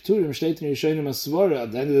why you're p'turim, shteit in Yishonim Asvara,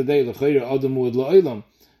 at the end of the day, l'chayra adamu ad la'olam.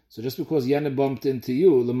 So just because Yana bumped into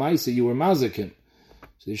you, l'maisa, you were mazikim.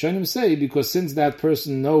 So the Yishonim say, because since that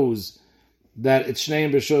person knows that it's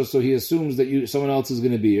Shneim B'Shos, so he assumes that someone else is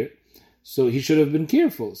going to be here, so he should have been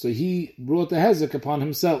careful. So he brought the hezek upon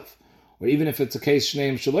himself. Or even if it's a case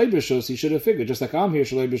Shneim Shalei B'Shos, he should have figured, just like I'm here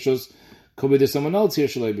Shalei B'Shos, could be there's someone else here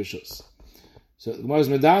Shalei B'Shos. So the Gemara's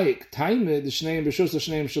medayik, time the Shneim B'Shos, the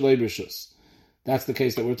Shneim Shalei B'Shos. That's the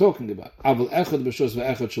case that we're talking about. Aval echad b'shus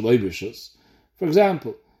ve'echad shaloi b'shus. For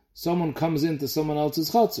example, someone comes into someone else's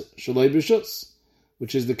chotzer, shaloi b'shus,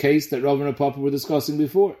 which is the case that Rav and Papa were discussing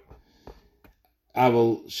before.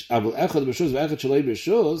 Aval echad b'shus ve'echad shaloi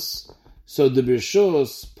b'shus. So the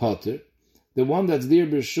b'shus potter, the one that's there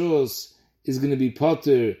b'shus is going to be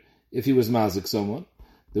potter if he was mazik someone.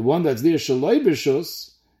 The one that's there shaloi b'shus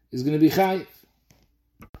is going to be chayiv.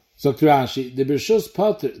 So Rashi, the B'Shus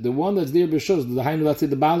Potter, the one that's there B'Shus, the Hainu, let's say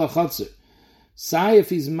the Baal HaChatzer, say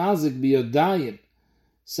if he's mazik b'yodayim,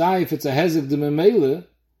 say if it's a hezek de memele,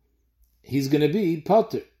 he's going to be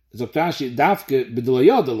Potter. So Rashi, dafke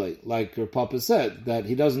b'delayodalei, like your Papa said, that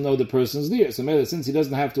he doesn't know the person's there. So since he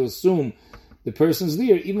doesn't have to assume the person's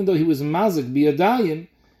there, even though he was mazik b'yodayim,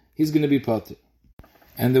 he's going to be Potter.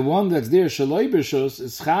 And the one that's there, Shaloi B'Shus,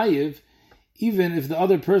 is chayiv, even if the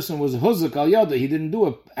other person was huzuk al yada, he didn't do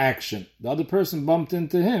an action. The other person bumped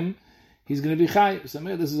into him, he's going to be chayiv. So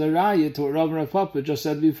this is a raya to what Rav and Papa just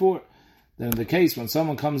said before. That in the case when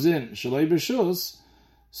someone comes in, shaloi b'shus,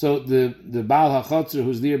 so the Baal HaChatzer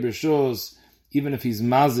who's there b'shus, even if he's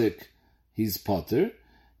mazik, he's potter.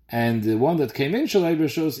 And the one that came in shaloi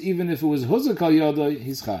b'shus, even if it was huzuk al yada,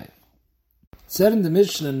 he's chayiv. Said in the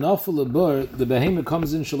Mishnah, Nafal a bar, the behemoth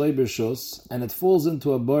comes in Shalei B'Shus, and it falls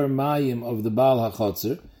into a bar mayim of the Baal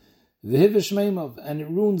HaChatzer, v'hivish meimav, and it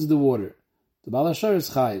ruins the water. The Baal HaShar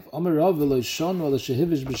is chayiv. Omer Rav v'lo shon v'lo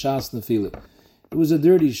shehivish b'shas nefila. It was a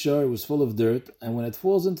dirty shar, it was full of dirt, and when it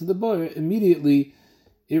falls into the bar, immediately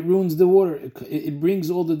it ruins the water. It brings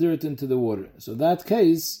all the dirt into the water. So in that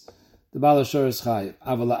case, the Baal HaShar is chayiv.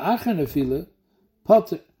 Avala achar nefila,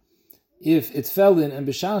 potter. If it fell in and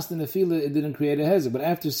b'shas nefila, it didn't create a hezek. But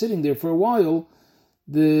after sitting there for a while,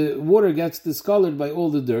 the water gets discolored by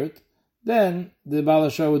all the dirt, then the Baal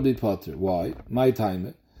HaShar would be potter. Why? My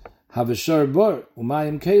time. Have a shar bar,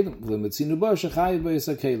 umayim kelim, v'metzinu bar, shechayiv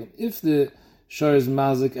b'yisa kelim. If the shar is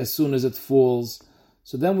mazik as soon as it falls,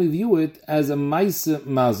 so then we view it as a maisa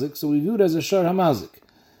mazik, so we view it as a shar hamazik.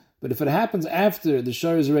 But if it happens after the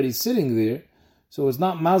shar is already sitting there, so it's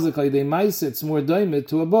not mazik like they maisa, it's more doimit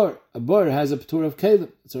to a bar. A bar has a p'tur of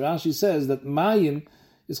kelim. So Rashi says that mayim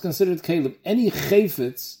is considered kelim. Any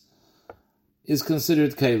chayfetz is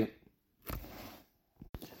considered kelim.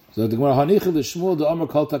 So the Gemara Hanichel the Shmuel the Amar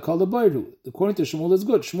Kal Takal the Barhu. According to Shmuel, it's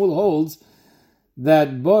good. Shmuel holds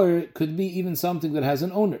that bar could be even something that has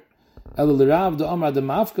an owner. El Rav the Amar the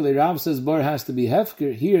Mafkele. Rav says bar has to be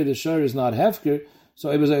hefker. Here the shar is not hefker, so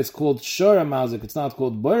it's called shar mazik. It's not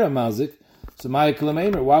called bar mazik. So my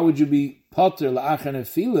Kalamemer, why would you be potter la'achar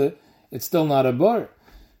nefila? It's still not a bar,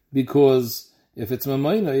 because if it's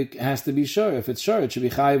mamayna, it has to be shar. If it's shar, it should be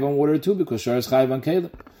chayiv on water too, because shar is chayiv on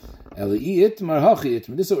kelim. Eli itmar hachi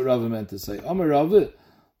itmar. This is what Rava meant to say. Amar Rava,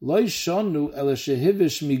 loy shanu ela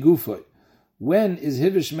shehivish migufay. When is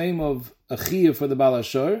hivish meim of a chiyuv for the Baal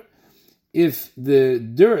HaShar? If the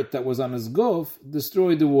dirt that was on his guf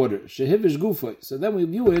destroyed the water, shehivish gufay. So then we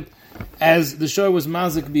view it as the shar was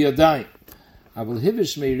mazik biyadayim.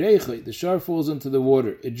 The shar falls into the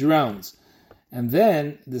water, it drowns, and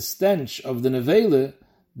then the stench of the nevela,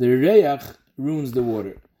 the reach, ruins the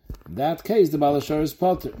water. In that case, the Baal HaShar is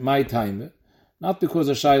potter. My time, not because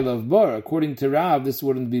of shayla of bar. According to Rav, this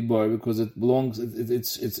wouldn't be bar because it belongs.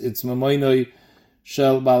 It's mamoinoi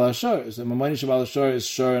shel Baal HaShar. So mamoinoi shel Baal HaShar is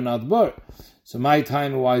shar and not bar. So my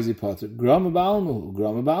time, why is he potter? Grama ba'almu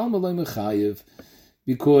loy mechayev,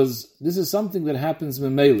 because this is something that happens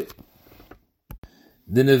memele.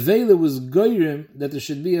 The nevela was goyrim that there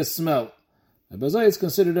should be a smell. Abazai is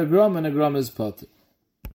considered a gram, and a gram is potter.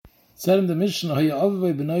 Said in the Mishnah, if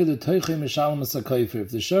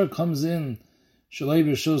the shar comes in Shalei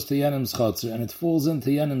B'Shus to Yenim's Chotzer, and it falls into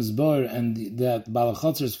Yenim's bar, and that Bala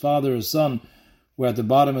Chotzer's father or son were at the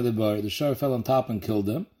bottom of the bar. The shor fell on top and killed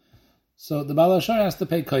them. So the Bala Shor has to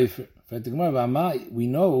pay kaifer. We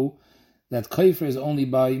know that kaifer is only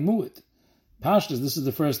by mu'id. Pashtas, this is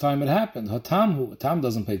the first time it happened. Hatam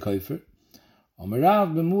doesn't pay kaifer. We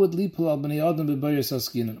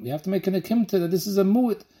have to make an akimta that this is a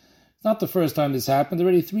mu'id. It's not the first time this happened.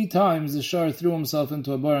 Already 3 times the shor threw himself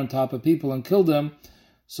into a bar on top of people and killed them.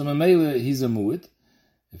 So Mamela, he's a mu'id.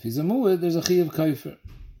 If he's a mu'id, there's a chi of kaifer.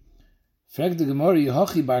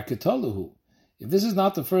 If this is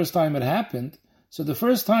not the first time it happened, so the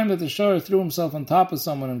first time that the shor threw himself on top of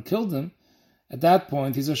someone and killed him, at that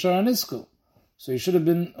point he's a shor aniskul. So he should have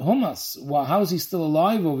been humas. Well, how is he still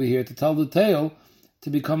alive over here to tell the tale to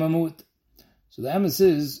become a mu'id? So the emes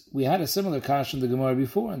is, we had a similar kash in the Gemara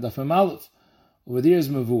before, and Daf Aleph. Over there is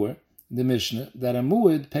Mavur, the Mishnah, that a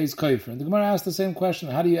mu'id pays kaifer. And the Gemara asked the same question,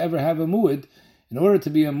 how do you ever have a mu'id? In order to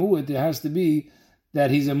be a mu'id, there has to be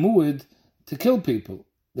that he's a mu'id to kill people.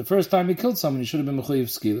 The first time he killed someone, he should have been mechuyev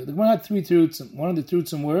skila. The Gemara had 3 terutzim. One of the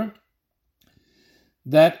terutzim were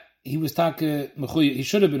that he was mechuyev, he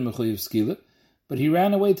should have been mechuyev skila, but he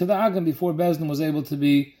ran away to the Agam before Bezdin was able to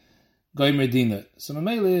be goymer dina. So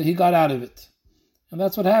Mamela, he got out of it. And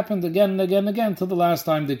that's what happened again and again and again till the last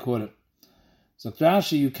time they caught him. So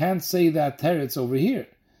Rashi, you can't say that teretz over here,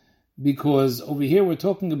 because over here we're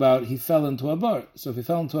talking about he fell into a bar. So if he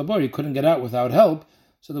fell into a bar, he couldn't get out without help,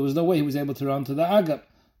 so there was no way he was able to run to the Agam.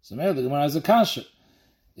 So the Gemara has a kasha.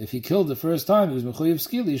 If he killed the first time, he was mechuyev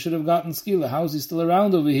skila, he should have gotten skila. How is he still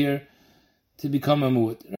around over here to become a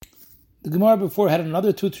mu'id? The Gemara before had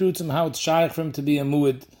another 2 terutzim how it's shaykh for him to be a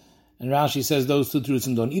mu'id. And Rashi says those 2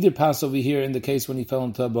 terutzim don't either pass over here in the case when he fell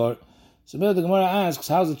into a bar. So the Gemara asks,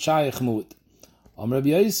 how's it shaykh mu'id? Rabbi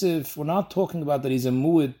Yosef, we're not talking about that he's a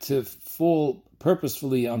mu'id to fall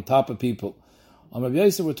purposefully on top of people. Rabbi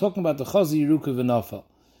Yosef, we're talking about the chazi yeruka v'nafal.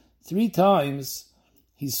 3 times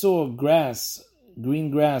he saw grass,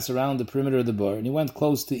 green grass around the perimeter of the bar, and he went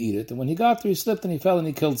close to eat it. And when he got there, he slipped and he fell and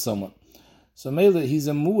he killed someone. So Mela, he's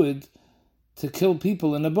a mu'id to kill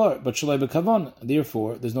people in a bar, but shalai b'kavanah.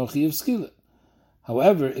 Therefore, there's no chi of skila.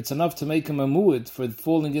 However, it's enough to make him a mu'id for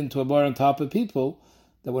falling into a bar on top of people,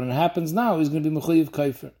 that when it happens now, he's going to be mechuyev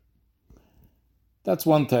kaifer. That's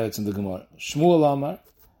one teretz in the Gemara. Shmuel Amar,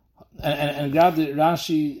 and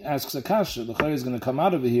Rashi asks a kasha. The Chayr is going to come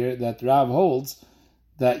out over here that Rav holds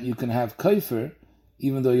that you can have kaifer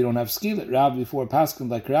even though you don't have skila. Rav before Paskin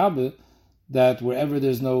like Rabbi, that wherever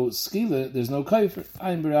there's no skila, there's no kaifer.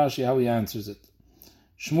 Ayin Barashi, how he answers it.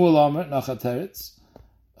 Shmuel Amar, Nachat Teretz.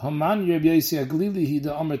 Haman Rabbi Yossi Aglili he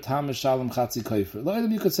the Amar Tam Shalom Chatzi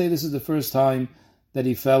Kaifer. You could say this is the first time that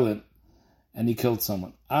he fell in and he killed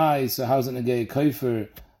someone. So how's it negay kaifer?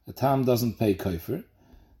 A tam doesn't pay kaifer.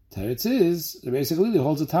 Teretz is Rabbi Yossi Aglili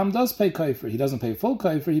holds a tam does pay kaifer. He doesn't pay full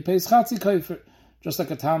kaifer. He pays chatzi kaifer, just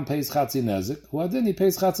like a tam pays chatzi nezik. Who adin he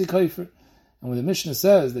pays chatzi kaifer. And when the Mishnah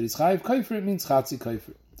says that he's chayiv kaifer, it means chatzi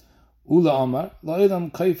kaifer. Ula Amar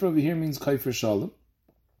la'edam kaifer over here means kaifer shalom.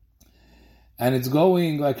 And it's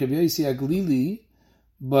going like Rabbi Yossi Aglili,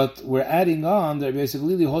 but we're adding on that Rabbi Yossi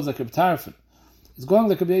Aglili holds like Rabbi Tarfon. It's going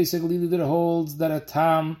like Rabbi Yossi Aglili that holds that a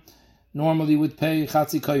tam normally would pay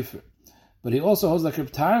chatzi kaifer. But he also holds like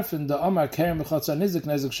Rabbi Tarfon, the Amar kerem b'chatzar nizik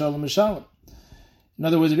nezik shalom mishalom. In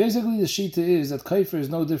other words, basically the shita is that kaifer is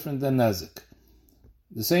no different than nezik.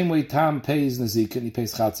 The same way tam pays nezik and he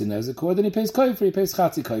pays chatzi nezik, or then he pays kaifer, he pays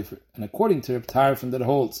chatzi kaifer. And according to Rabbi Tarfon that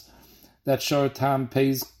holds that shor tam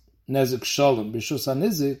pays nezik shalom b'shus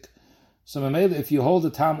nizik, so if you hold the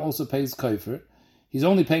tam also pays kaifer, he's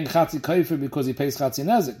only paying chatzi kaifer because he pays chatzi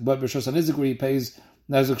nezik, but b'shus nizik where he pays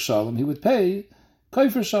nezik shalom, he would pay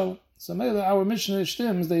kaifer shalom. So our Mishnah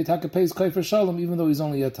shtims that Yitaka pays kaifer shalom even though he's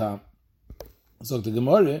only a tam. So the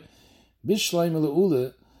Gemara, Bishleim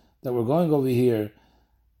Ule, that we're going over here,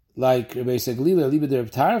 like Rabbi Seglila, Liba der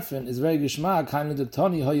Tarfin, is very gishmak, kind of the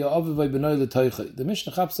Tani, Haya Avivai Benoy the Toiche. The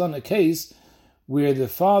Mishnah chaps on a case where the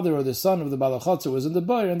father or the son of the Balachotzer was in the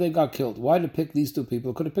bar and they got killed. Why did pick these 2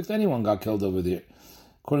 people? Could have picked anyone got killed over there.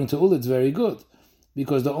 According to Ule, it's very good.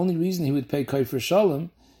 Because the only reason he would pay kaifer shalom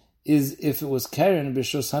is if it was Karen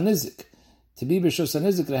B'Shus HaNizik. To be B'Shus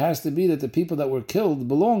HaNizik, it has to be that the people that were killed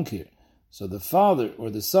belong here. So the father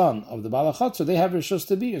or the son of the Balachotzer, they have Rishus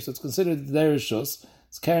to be here. So it's considered their Rishus.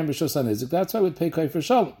 It's Karen B'Shus HaNizik. That's why we'd pay kaifer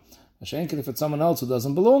shalom. Mashenkin, if it's someone else who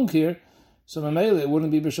doesn't belong here, so Mamela, it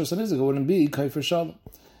wouldn't be B'Shus HaNizik. It wouldn't be kaifer shalom.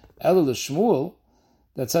 Elul the Shmuel,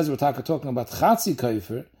 that says we're talking about Chatzi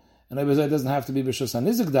kaifer, and it doesn't have to be B'Shus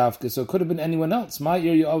HaNizik dafke, so it could have been anyone else. Ma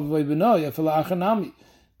yer Ya'avavay B'Noy, Afela Achanami.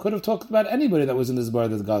 Could have talked about anybody that was in this bar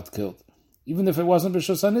that got killed. even if it wasn't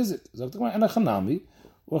B'Shus HaNizik. Zok the Gemara, and a Chanami,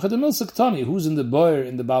 or Chadamil Siktani, who's in the boyer,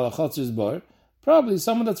 in the Baal HaChotzer's boyer, probably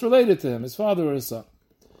someone that's related to him, his father or his son.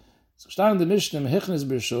 So Shtan the Mishnah, Hichnis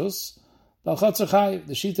B'Shus, Baal Chotzer Chayiv.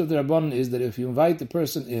 The sheet of the Rabbanan is that if you invite the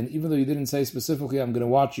person in, even though you didn't say specifically, I'm going to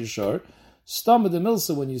watch your shor, Stam the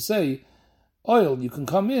Milsa, when you say, oil, you can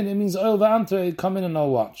come in, it means oil va'antre, come in and I'll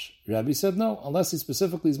watch. Rabbi said no, unless he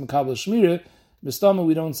specifically is Makabel Shmira, B'Stama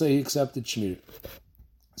we don't say he accepted Shmira.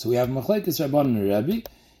 So we have Machlekes Rabbanan and Rabbi,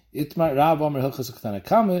 Itmar Rav Amar Hilchas Ketana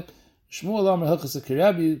Kame, Shmuel Amar Hilchas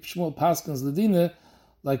Rabbi, Shmuel Paskins Ladina,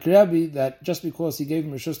 like Rabbi, that just because he gave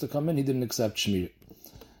him Rishus to come in, he didn't accept Shmira.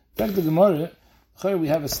 In fact, the Gemara, we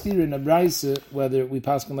have a steer in a Braise, whether we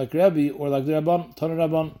Paskin like Rabbi or like the Rabban, Ton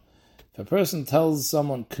Rabban. If a person tells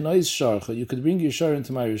someone, Knois Sharcha, you could bring your shor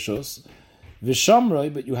into my Rishus,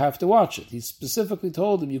 Vishamroi, but you have to watch it. He specifically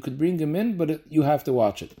told him you could bring him in, but you have to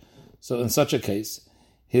watch it. So in such a case,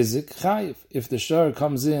 Hizik Chayiv. If the shor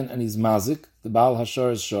comes in and he's Mazik, the Baal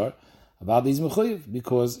Hashor is shor, about these Mechuyev,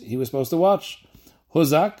 because he was supposed to watch.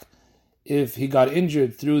 Huzak, if he got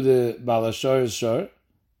injured through the Baal Hashor's shor,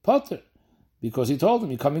 Potter, because he told him,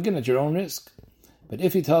 you're coming in at your own risk. But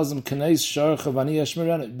if he tells him, K'neis shor chavani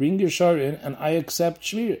yashmiran, bring your shor in, and I accept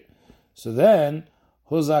shmir. So then,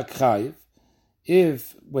 Huzak Chayiv,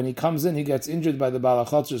 if when he comes in, he gets injured by the Baal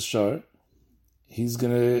HaChotzer's shor, he's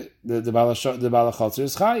gonna, the Baal HaChotzer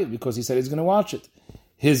is Chayiv, because he said he's gonna watch it.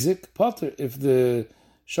 Hizik, Potter, if the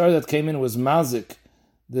shor that came in was Mazik,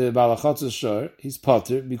 the Baal HaChotzer's shor, he's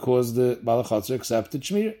Potter, because the Baal HaChotzer accepted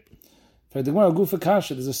shmir. For the Gemara Gufa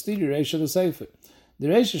Kasha, there's a stili Reisha the Sefer. The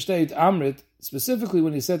Reisha state Amrit, specifically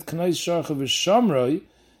when he said K'nois Sharcha V'Shamroi,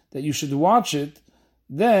 that you should watch it,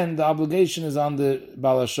 then the obligation is on the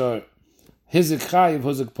Baal HaShor. Hizik Chayiv,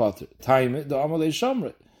 Huzik Potter. Time it, the Amalei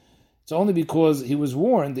Shamroi. It's only because he was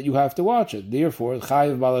warned that you have to watch it. Therefore,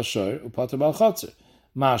 Chayiv Baal HaShor, Upater Baal Chotzer.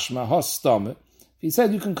 Mashma, Hos Stame. If he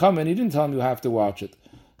said you can come in, he didn't tell him you have to watch it.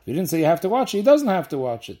 If he didn't say you have to watch it, he doesn't have to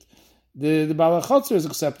watch it. The Baal HaChotzer is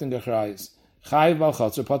accepting a Chrayis. Chayiv Baal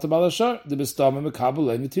HaChotzer, Potter Baal HaShor, the B'Stama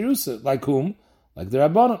Mekabel Ein Tirusa. Like whom? Like the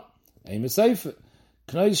Rabbanon. Ein Meseifa.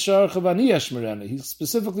 K'nois Shor Chavani Yashmirana. He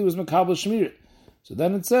specifically was Mekabel Shmir. So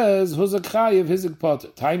then it says, Huzak Chayiv, Hizik Potter.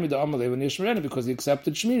 Taimi the Amalei Van Yashmirana, because he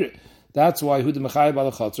accepted Shmir. That's why Huda Mechayiv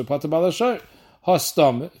Baal HaChotzer, Potter Baal HaShor.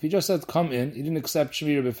 Hostama, if he just said come in, he didn't accept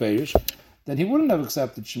Shmir Beferish, then he wouldn't have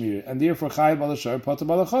accepted Shmir. And therefore, Chayiv Baal HaShor, Potter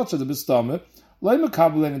Baal HaChotzer, the B'Stama,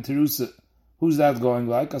 who's that going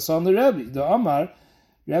like? Asan the Rebbe. The Amar,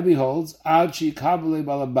 Rebbe holds, Ad Shi Kabule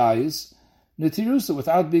Balabayis, Netirusa,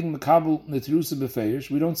 without being Makabel Netirusa Befeish,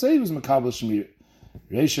 we don't say he was Makabel Shmir.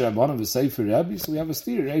 Reisha Rabbanon V'Sefer Rebbe, so we have a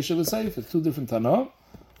steer, Reisha V'Sefer, two different Tanah.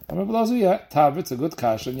 Amar B'Lazu, yeah, Tav, it's a good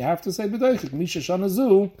kasha, and you have to say B'Doichik, Misha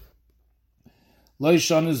Shanazu, Loi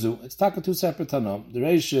Shanazu. It's taka two separate Tanah. The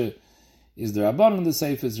Reisha is the Rabbanon, the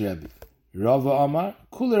Sefer is Rebbe. Rava Amar,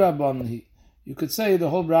 Kula Rabbanon, you could say the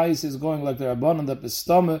whole Brais is going like the Rabbanon, that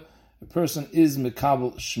B'Stama, a person is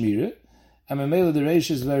Mekabel Shmira, and Memela the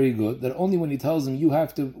Reish is very good, that only when he tells him you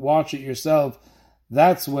have to watch it yourself,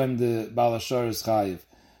 that's when the Baal HaShor is Chayiv.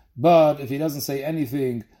 But if he doesn't say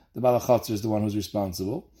anything, the Baal HaChotzer is the one who's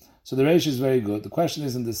responsible. So the Reish is very good. The question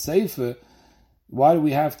is in the Sefer, why do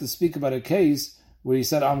we have to speak about a case where he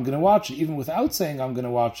said, I'm going to watch it, even without saying I'm going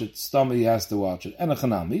to watch it, Stama he has to watch it. And a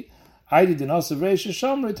Chanami, I did also Reisha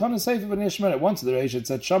Shamri, Tana Sefer Ben Yishmer. Once the Reisha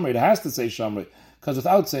said Shamri, it has to say Shamri, because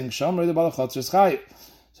without saying Shamri, the Baal HaChotzer is Chayiv.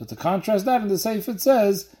 So to contrast that, in the Sefer it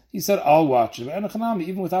says, he said, I'll watch it. And a Chanami,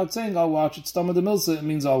 even without saying I'll watch it, Stama the Milsa, it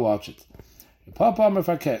means I'll watch it. Papa Amar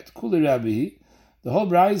Faket, Kuli Rabbi, the whole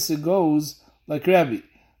Braisa goes like Rabbi,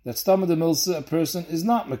 that Stama the Milsa, a person is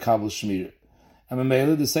not Mekabel Shmir. And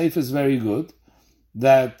Mamela, the Sefer is very good,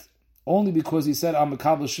 that only because he said, I'm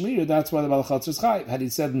Mekabel Shmir, that's why the Baal HaChotzer is Chayiv. Had he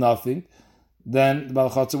said nothing, then the Baal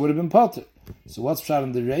HaChotzer would have been Potter. So what's pshat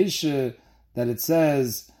in the Reisha, that it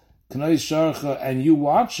says, K'nois Sharcha, and you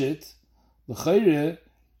watch it, l'chayre,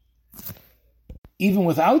 even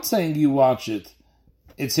without saying you watch it,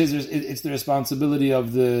 it's the responsibility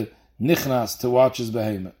of the Nichnas to watch his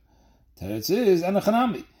behemoth. Teretz is, and a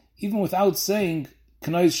Chanami, even without saying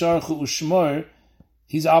K'nois Sharcha u'shmor,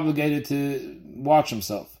 he's obligated to watch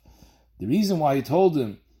himself. The reason why he told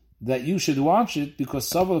him that you should watch it, because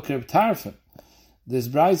Saval Kerb Tarfim. This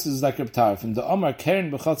Bryce is like Kerb Tarfim. The Omar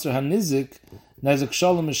Keren B'Chatzer HaNizik Nezik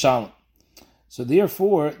Shalom Mishalom. So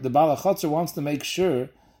therefore, the Baal HaChotzer wants to make sure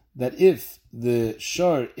that if the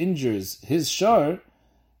shor injures his shor,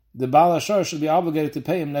 the Baal HaShor should be obligated to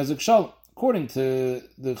pay him Nezik Shalom. According to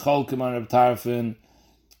the Cholkim on Reb Tarfin,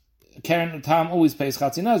 Keren Tam always pays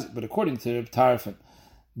Chatzi Nezik, but according to Reb Tarfin,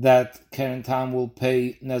 that Keren Tam will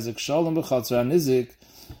pay Nezek Shalom b'Chatzar HaNizik.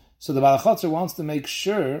 So the Baal HaChatzar wants to make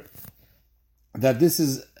sure that this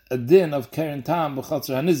is a din of Keren Tam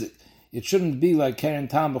b'Chatzar HaNizik. It shouldn't be like Keren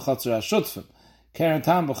Tam b'Chatzar HaShutfim. Keren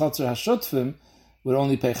Tam b'Chatzar HaShutfim would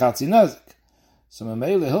only pay Chatzi Nezek. So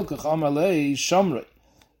Mamele Hilkach Amar Lei Shamrei.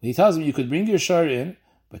 He tells him, you could bring your shar in,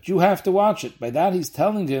 but you have to watch it. By that he's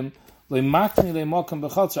telling him, I'm not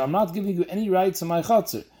giving you any rights in my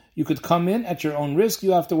chatzar. You could come in at your own risk,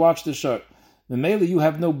 you have to watch the shar. Mamele, you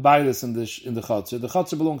have no bias in the chatzar. The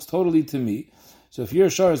chatzar belongs totally to me. So if your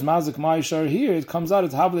shar is mazik my shar here, it comes out,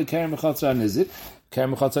 it's havli Keren b'Chatzar HaNizik.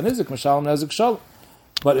 Keren b'Chatzar HaNizik, Mashalom Nezek Shalom.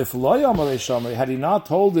 But if Lo Yamalei Shamrei, had he not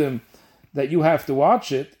told him that you have to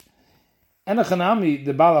watch it, and a chanami,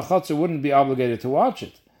 the Baal HaChatzar wouldn't be obligated to watch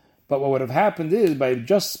it. But what would have happened is, by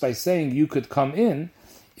saying you could come in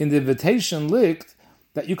the invitation licked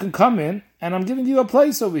that you can come in, and I'm giving you a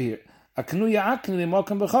place over here. I'm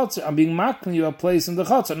being makning you a place in the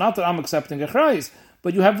chatzar. Not that I'm accepting a chrayis,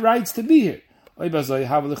 but you have rights to be here. If it's a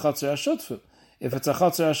chatzar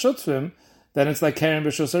hashutfim, then it's like Keren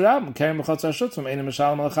b'Shus HaRabim, Keren b'Chatzar hashutfim, Ein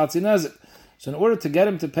Mishalom al Chatzi Nezek. So in order to get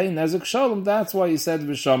him to pay Nezek Shalom, that's why he said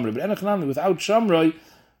V'Shamrei. But Enochanami, without Shamrei,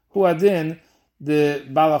 who adin, the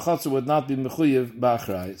Baal HaChatzar would not be mechuyev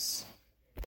b'achrayis.